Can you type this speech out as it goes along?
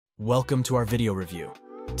Welcome to our video review.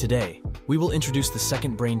 Today, we will introduce the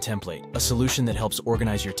Second Brain template, a solution that helps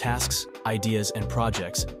organize your tasks, ideas, and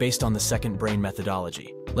projects based on the Second Brain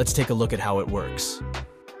methodology. Let's take a look at how it works.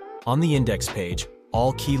 On the index page,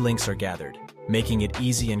 all key links are gathered, making it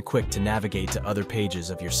easy and quick to navigate to other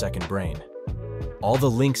pages of your Second Brain. All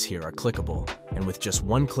the links here are clickable, and with just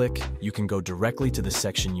one click, you can go directly to the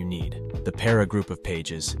section you need. The para group of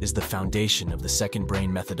pages is the foundation of the Second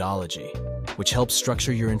Brain methodology, which helps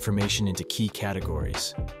structure your information into key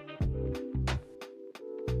categories.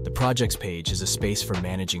 The projects page is a space for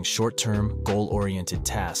managing short-term, goal-oriented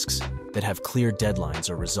tasks that have clear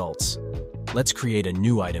deadlines or results. Let's create a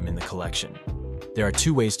new item in the collection. There are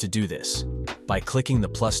two ways to do this: by clicking the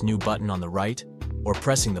plus new button on the right or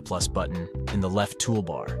pressing the plus button in the left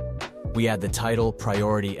toolbar. We add the title,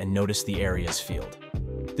 priority, and notice the areas field.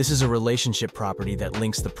 This is a relationship property that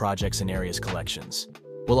links the projects and areas collections.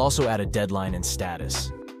 We'll also add a deadline and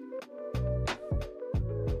status.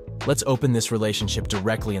 Let's open this relationship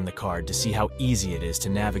directly in the card to see how easy it is to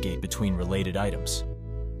navigate between related items.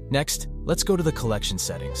 Next, let's go to the collection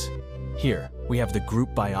settings. Here, we have the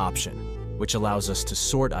Group By option, which allows us to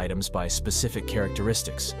sort items by specific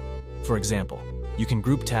characteristics. For example, you can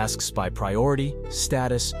group tasks by priority,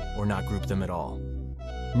 status, or not group them at all.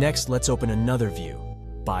 Next, let's open another view,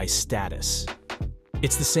 by status.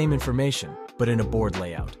 It's the same information, but in a board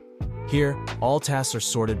layout. Here, all tasks are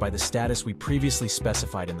sorted by the status we previously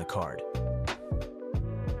specified in the card.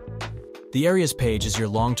 The Areas page is your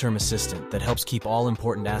long-term assistant that helps keep all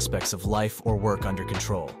important aspects of life or work under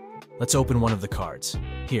control. Let's open one of the cards.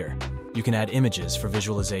 Here, you can add images for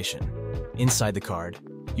visualization. Inside the card,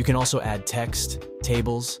 you can also add text,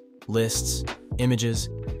 tables, lists, images,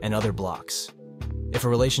 and other blocks. If a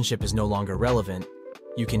relationship is no longer relevant,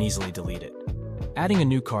 you can easily delete it. Adding a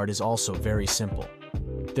new card is also very simple.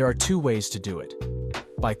 There are two ways to do it: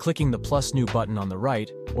 by clicking the plus new button on the right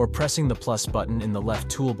or pressing the plus button in the left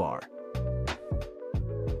toolbar.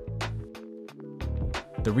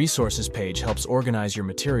 The Resources page helps organize your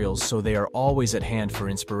materials so they are always at hand for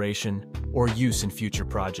inspiration or use in future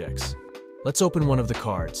projects. Let's open one of the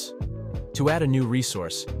cards. To add a new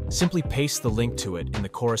resource, simply paste the link to it in the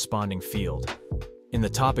corresponding field. In the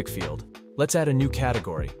Topic field, let's add a new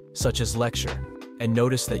category, such as Lecture, and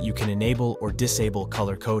notice that you can enable or disable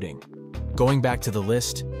color coding. Going back to the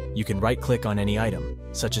list, you can right-click on any item,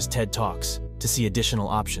 such as TED Talks, to see additional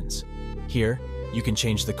options. Here, you can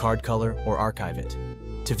change the card color or archive it.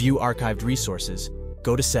 To view archived resources,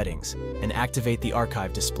 go to Settings and activate the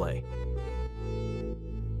Archive display.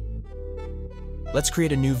 Let's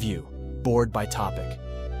create a new view, Board by Topic.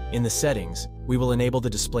 In the Settings, we will enable the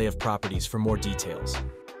display of properties for more details.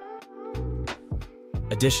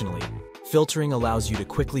 Additionally, filtering allows you to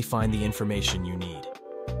quickly find the information you need.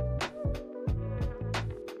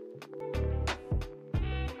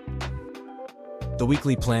 The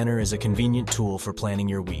Weekly Planner is a convenient tool for planning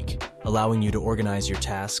your week, allowing you to organize your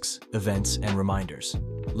tasks, events, and reminders.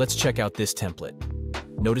 Let's check out this template.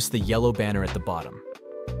 Notice the yellow banner at the bottom.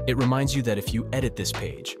 It reminds you that if you edit this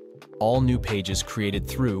page, all new pages created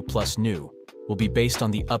through plus new will be based on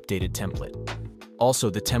the updated template. Also,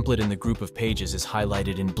 the template in the group of pages is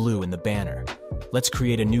highlighted in blue in the banner. Let's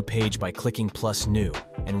create a new page by clicking plus new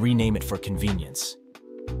and rename it for convenience.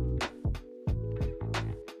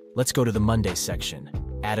 Let's go to the Monday section,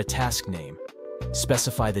 add a task name,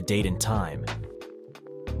 specify the date and time,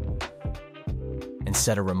 and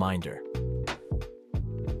set a reminder.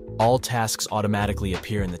 All tasks automatically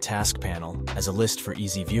appear in the task panel as a list for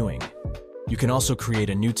easy viewing. You can also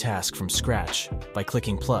create a new task from scratch by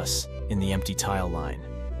clicking plus in the empty tile line.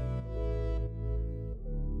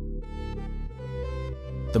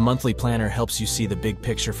 The Monthly Planner helps you see the big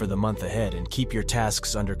picture for the month ahead and keep your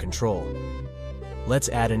tasks under control. Let's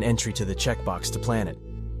add an entry to the checkbox to plan it.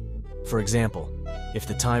 For example, if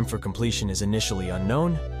the time for completion is initially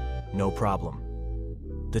unknown, no problem.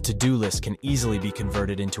 The to-do list can easily be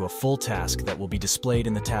converted into a full task that will be displayed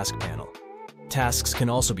in the task panel. Tasks can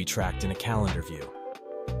also be tracked in a calendar view.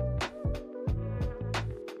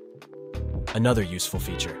 Another useful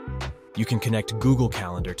feature: you can connect Google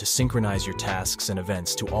Calendar to synchronize your tasks and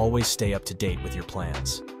events to always stay up to date with your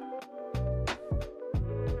plans.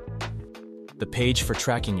 The page for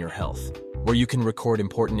tracking your health, where you can record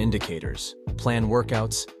important indicators, plan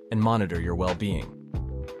workouts, and monitor your well-being.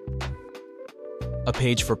 A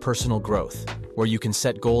page for personal growth, where you can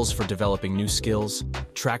set goals for developing new skills,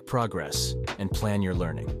 track progress, and plan your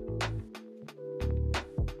learning.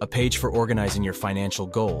 A page for organizing your financial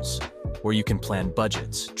goals, where you can plan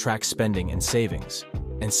budgets, track spending and savings,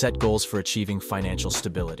 and set goals for achieving financial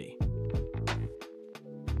stability.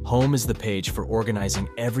 Home is the page for organizing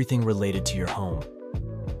everything related to your home.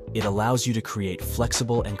 It allows you to create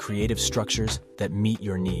flexible and creative structures that meet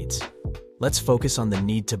your needs. Let's focus on the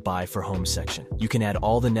need to buy for home section. You can add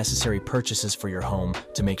all the necessary purchases for your home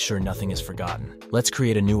to make sure nothing is forgotten. Let's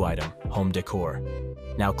create a new item, home decor.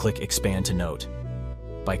 Now click Expand to Note.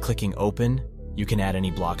 By clicking Open, you can add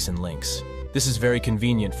any blocks and links. This is very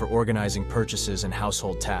convenient for organizing purchases and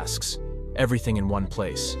household tasks. Everything in one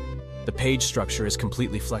place. The page structure is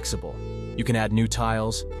completely flexible. You can add new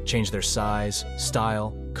tiles, change their size,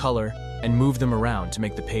 style, color, and move them around to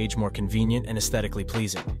make the page more convenient and aesthetically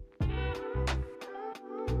pleasing.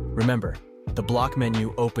 Remember, the block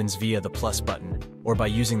menu opens via the plus button or by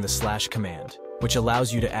using the slash command, which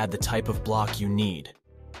allows you to add the type of block you need.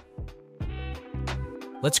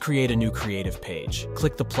 Let's create a new creative page.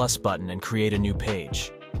 Click the plus button and create a new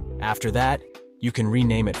page. After that, you can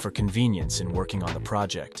rename it for convenience in working on the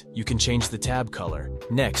project. You can change the tab color.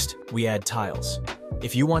 Next, we add tiles.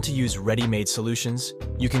 If you want to use ready-made solutions,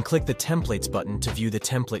 you can click the Templates button to view the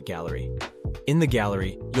template gallery. In the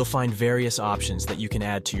gallery, you'll find various options that you can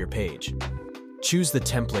add to your page. Choose the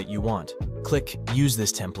template you want. Click Use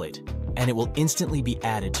this template, and it will instantly be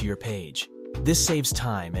added to your page. This saves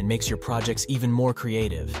time and makes your projects even more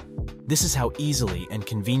creative. This is how easily and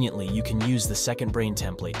conveniently you can use the Second Brain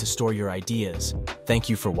template to store your ideas. Thank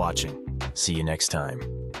you for watching. See you next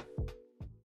time.